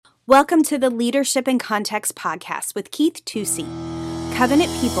Welcome to the Leadership in Context podcast with Keith Tusey.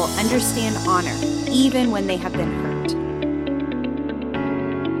 Covenant people understand honor even when they have been hurt.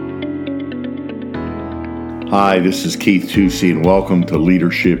 Hi, this is Keith Tusey, and welcome to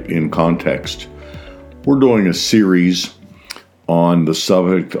Leadership in Context. We're doing a series on the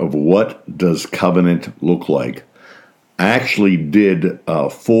subject of what does covenant look like. I actually did a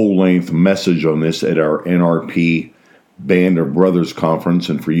full-length message on this at our NRP Band of Brothers conference,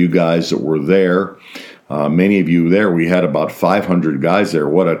 and for you guys that were there, many of you there, we had about 500 guys there.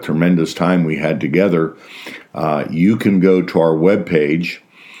 What a tremendous time we had together. You can go to our webpage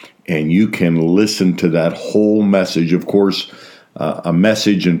and you can listen to that whole message. Of course, a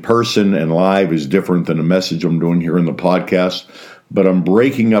message in person and live is different than a message I'm doing here in the podcast, but I'm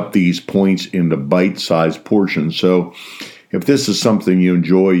breaking up these points into bite-sized portions. So if this is something you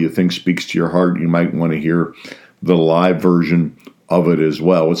enjoy, you think speaks to your heart, you might want to hear the live version of it as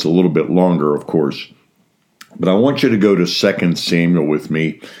well. It's a little bit longer, of course. But I want you to go to 2 Samuel with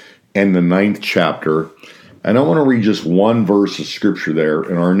me in the 9th chapter. And I want to read just one verse of scripture there.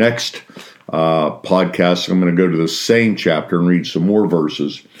 In our next podcast, I'm going to go to the same chapter and read some more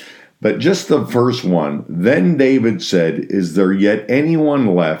verses. But just the first one. Then David said, "Is there yet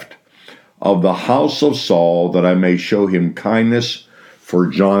anyone left of the house of Saul that I may show him kindness for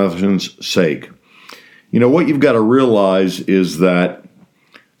Jonathan's sake?" You know, what you've got to realize is that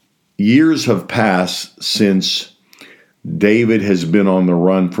years have passed since David has been on the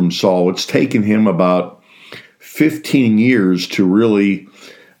run from Saul. It's taken him about 15 years to really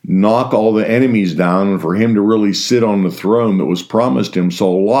knock all the enemies down and for him to really sit on the throne that was promised him. So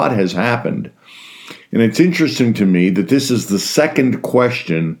a lot has happened. And it's interesting to me that this is the second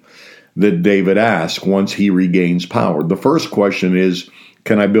question that David asks once he regains power. The first question is,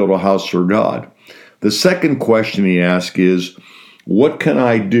 can I build a house for God? The second question he asks is, what can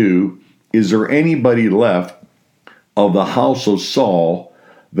I do? Is there anybody left of the house of Saul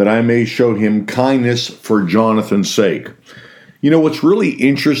that I may show him kindness for Jonathan's sake? You know, what's really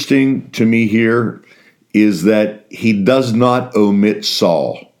interesting to me here is that he does not omit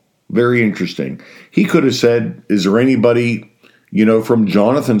Saul. Very interesting. He could have said, is there anybody, from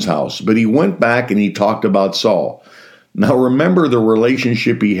Jonathan's house? But he went back and he talked about Saul. Now remember the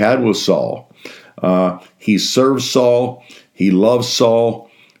relationship he had with Saul. He served Saul, he loved Saul,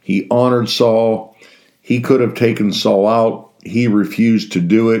 he honored Saul. He could have taken Saul out. He refused to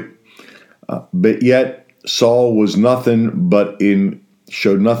do it. But yet Saul was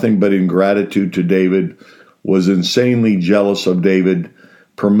showed nothing but ingratitude to David, was insanely jealous of David,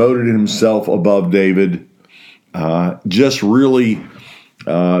 promoted himself above David, just really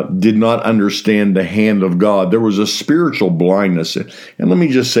did not understand the hand of God. There was a spiritual blindness. And let me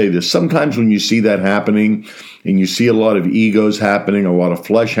just say this. Sometimes when you see that happening and you see a lot of egos happening, a lot of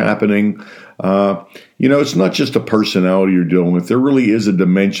flesh happening, it's not just a personality you're dealing with. There really is a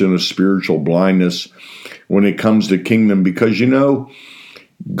dimension of spiritual blindness when it comes to kingdom because,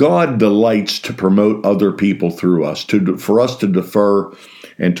 God delights to promote other people through us, for us to defer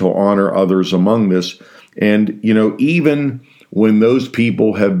and to honor others among this. And, even when those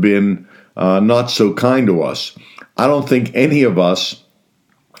people have been not so kind to us. I don't think any of us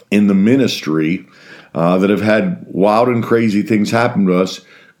in the ministry that have had wild and crazy things happen to us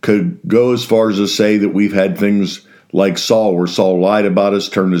could go as far as to say that we've had things like Saul, where Saul lied about us,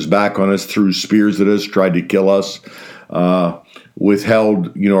 turned his back on us, threw spears at us, tried to kill us,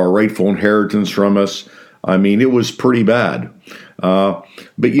 withheld, our rightful inheritance from us. I mean, it was pretty bad. But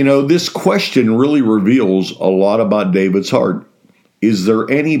this question really reveals a lot about David's heart. Is there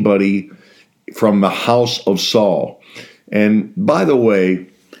anybody from the house of Saul? And by the way,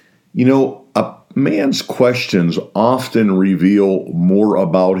 a man's questions often reveal more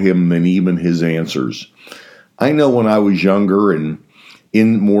about him than even his answers. I know when I was younger and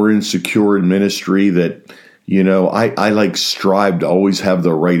more insecure in ministry that I strive to always have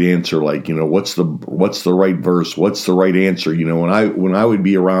the right answer. Like, what's the right verse? What's the right answer? When I would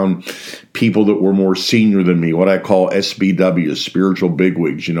be around people that were more senior than me, what I call SBWs, spiritual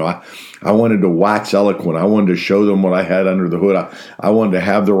bigwigs, I wanted to wax eloquent. I wanted to show them what I had under the hood. I wanted to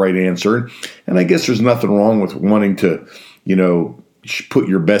have the right answer. And I guess there's nothing wrong with wanting to, put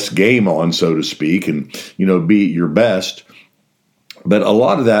your best game on, so to speak, and, be at your best. But a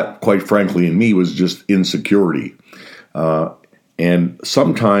lot of that, quite frankly, in me was just insecurity. And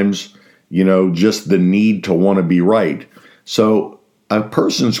sometimes, just the need to want to be right. So a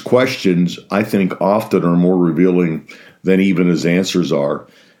person's questions, I think, often are more revealing than even his answers are.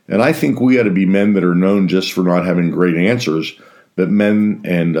 And I think we ought to be men that are known just for not having great answers, but men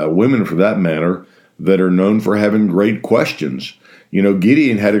and women, for that matter, that are known for having great questions.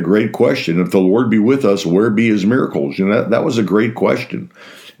 Gideon had a great question. If the Lord be with us, where be his miracles? That was a great question.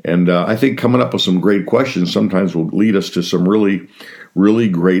 And I think coming up with some great questions sometimes will lead us to some really, really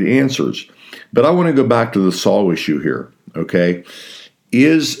great answers. But I want to go back to the Saul issue here, okay?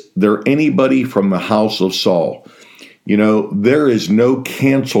 Is there anybody from the house of Saul? There is no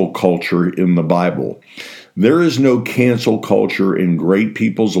cancel culture in the Bible. There is no cancel culture in great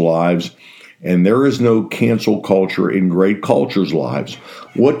people's lives, and there is no cancel culture in great culture's lives.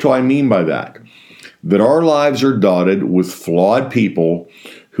 What do I mean by that? That our lives are dotted with flawed people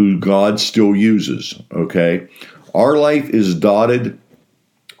who God still uses, okay? Our life is dotted,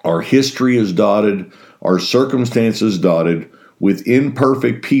 our history is dotted, our circumstances dotted with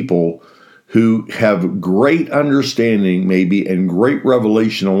imperfect people who have great understanding maybe and great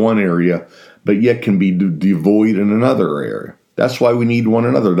revelation in one area, but yet can be devoid in another area. That's why we need one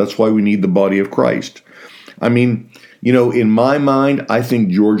another. That's why we need the body of Christ. I mean, in my mind, I think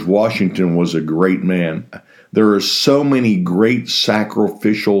George Washington was a great man. There are so many great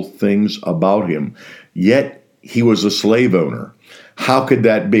sacrificial things about him, yet he was a slave owner. How could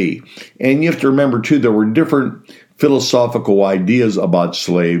that be? And you have to remember, too, there were different philosophical ideas about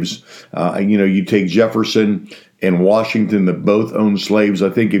slaves. You take Jefferson and Washington that both owned slaves. I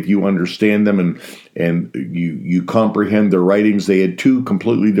think if you understand them and you comprehend their writings, they had two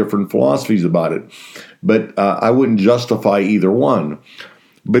completely different philosophies about it. But I wouldn't justify either one.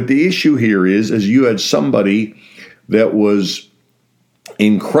 But the issue here is you had somebody that was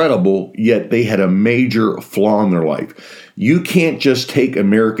incredible, yet they had a major flaw in their life. You can't just take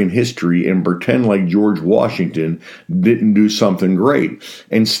American history and pretend like George Washington didn't do something great.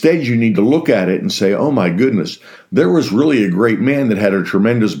 Instead, you need to look at it and say, oh my goodness, there was really a great man that had a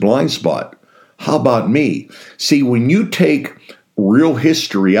tremendous blind spot. How about me? See, when you take real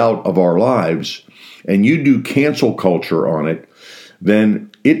history out of our lives and you do cancel culture on it,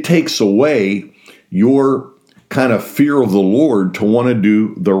 then it takes away your kind of fear of the Lord to want to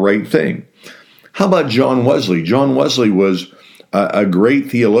do the right thing. How about John Wesley? John Wesley was a great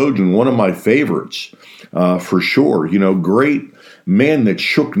theologian, one of my favorites, for sure. Great man that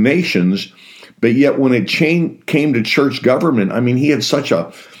shook nations, but yet when it came to church government, he had such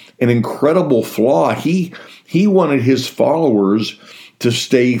an incredible flaw. He wanted his followers to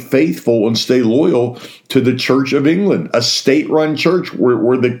stay faithful and stay loyal to the Church of England, a state-run church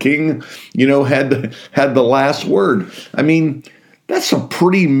where the king, had the last word. That's a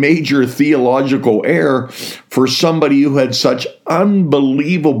pretty major theological error for somebody who had such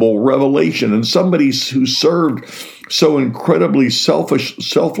unbelievable revelation and somebody who served so incredibly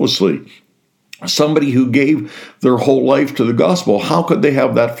selflessly, somebody who gave their whole life to the gospel. How could they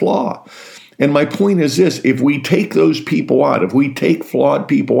have that flaw? And my point is this: if we take those people out, if we take flawed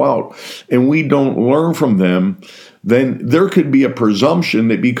people out and we don't learn from them, then there could be a presumption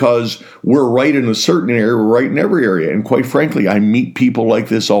that because we're right in a certain area, we're right in every area. And quite frankly, I meet people like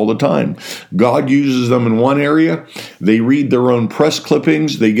this all the time. God uses them in one area. They read their own press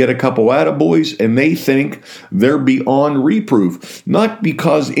clippings. They get a couple attaboys, and they think they're beyond reproof. Not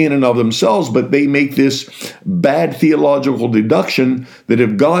because in and of themselves, but they make this bad theological deduction that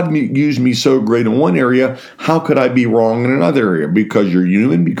if God used me so great in one area, how could I be wrong in another area? Because you're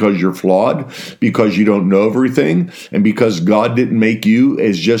human, because you're flawed, because you don't know everything, and because God didn't make you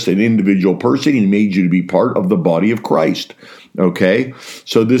as just an individual person. He made you to be part of the body of Christ. Okay?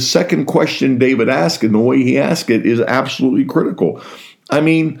 So this second question David asked, and the way he asked it, is absolutely critical.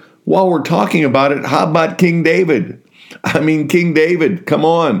 While we're talking about it, how about King David? King David, come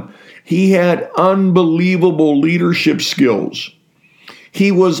on. He had unbelievable leadership skills.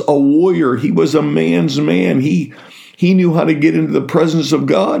 He was a warrior. He was a man's man. He knew how to get into the presence of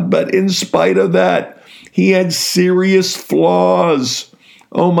God, but in spite of that, he had serious flaws.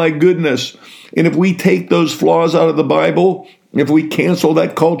 Oh my goodness. And if we take those flaws out of the Bible, if we cancel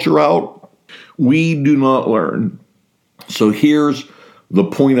that culture out, we do not learn. So here's the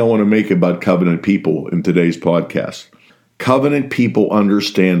point I want to make about covenant people in today's podcast. Covenant people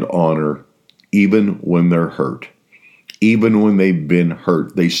understand honor even when they're hurt. Even when they've been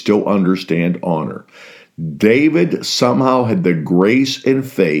hurt, they still understand honor. David somehow had the grace and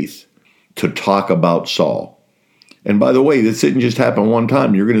faith to talk about Saul. And by the way, this didn't just happen one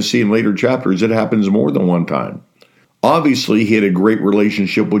time. You're going to see in later chapters it happens more than one time. Obviously, he had a great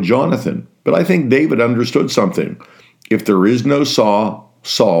relationship with Jonathan, but I think David understood something. If there is no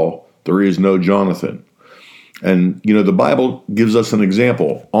Saul, there is no Jonathan. And, the Bible gives us an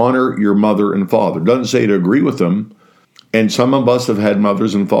example. Honor your mother and father. It doesn't say to agree with them. And some of us have had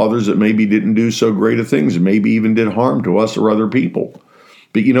mothers and fathers that maybe didn't do so great of things, and maybe even did harm to us or other people.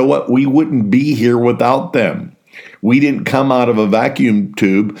 But you know what? We wouldn't be here without them. We didn't come out of a vacuum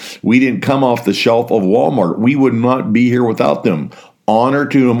tube. We didn't come off the shelf of Walmart. We would not be here without them. Honor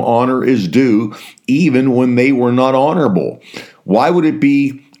to whom honor is due, even when they were not honorable. Why would it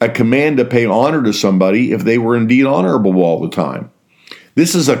be a command to pay honor to somebody if they were indeed honorable all the time?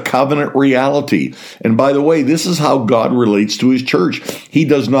 This is a covenant reality. And by the way, this is how God relates to his church. He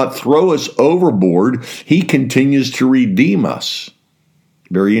does not throw us overboard. He continues to redeem us.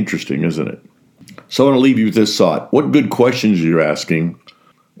 Very interesting, isn't it? So I want to leave you with this thought. What good questions are you asking?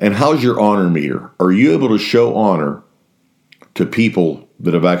 And how's your honor meter? Are you able to show honor to people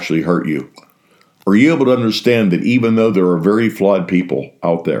that have actually hurt you? Are you able to understand that even though there are very flawed people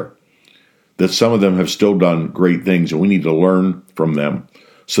out there, that some of them have still done great things, and we need to learn from them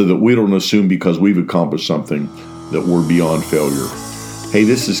so that we don't assume because we've accomplished something that we're beyond failure. Hey,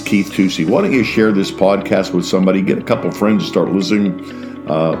 this is Keith Tusey. Why don't you share this podcast with somebody, get a couple friends to start listening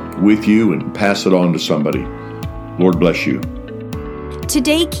with you, and pass it on to somebody. Lord bless you.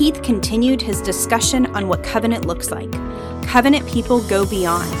 Today, Keith continued his discussion on what covenant looks like. Covenant people go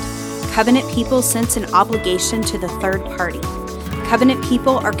beyond. Covenant people sense an obligation to the third party. Covenant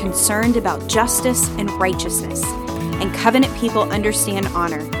people are concerned about justice and righteousness. And covenant people understand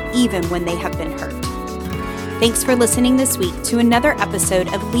honor, even when they have been hurt. Thanks for listening this week to another episode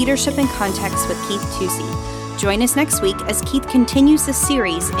of Leadership in Context with Keith Tusey. Join us next week as Keith continues this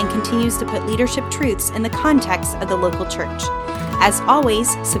series and continues to put leadership truths in the context of the local church. As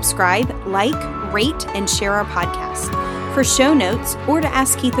always, subscribe, like, rate, and share our podcast. For show notes or to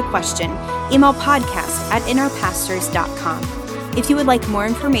ask Keith a question, email podcast@innerpastors.com. If you would like more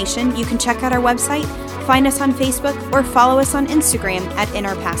information, you can check out our website, find us on Facebook, or follow us on Instagram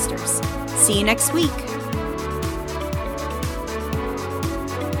 @innerpastors. See you next week.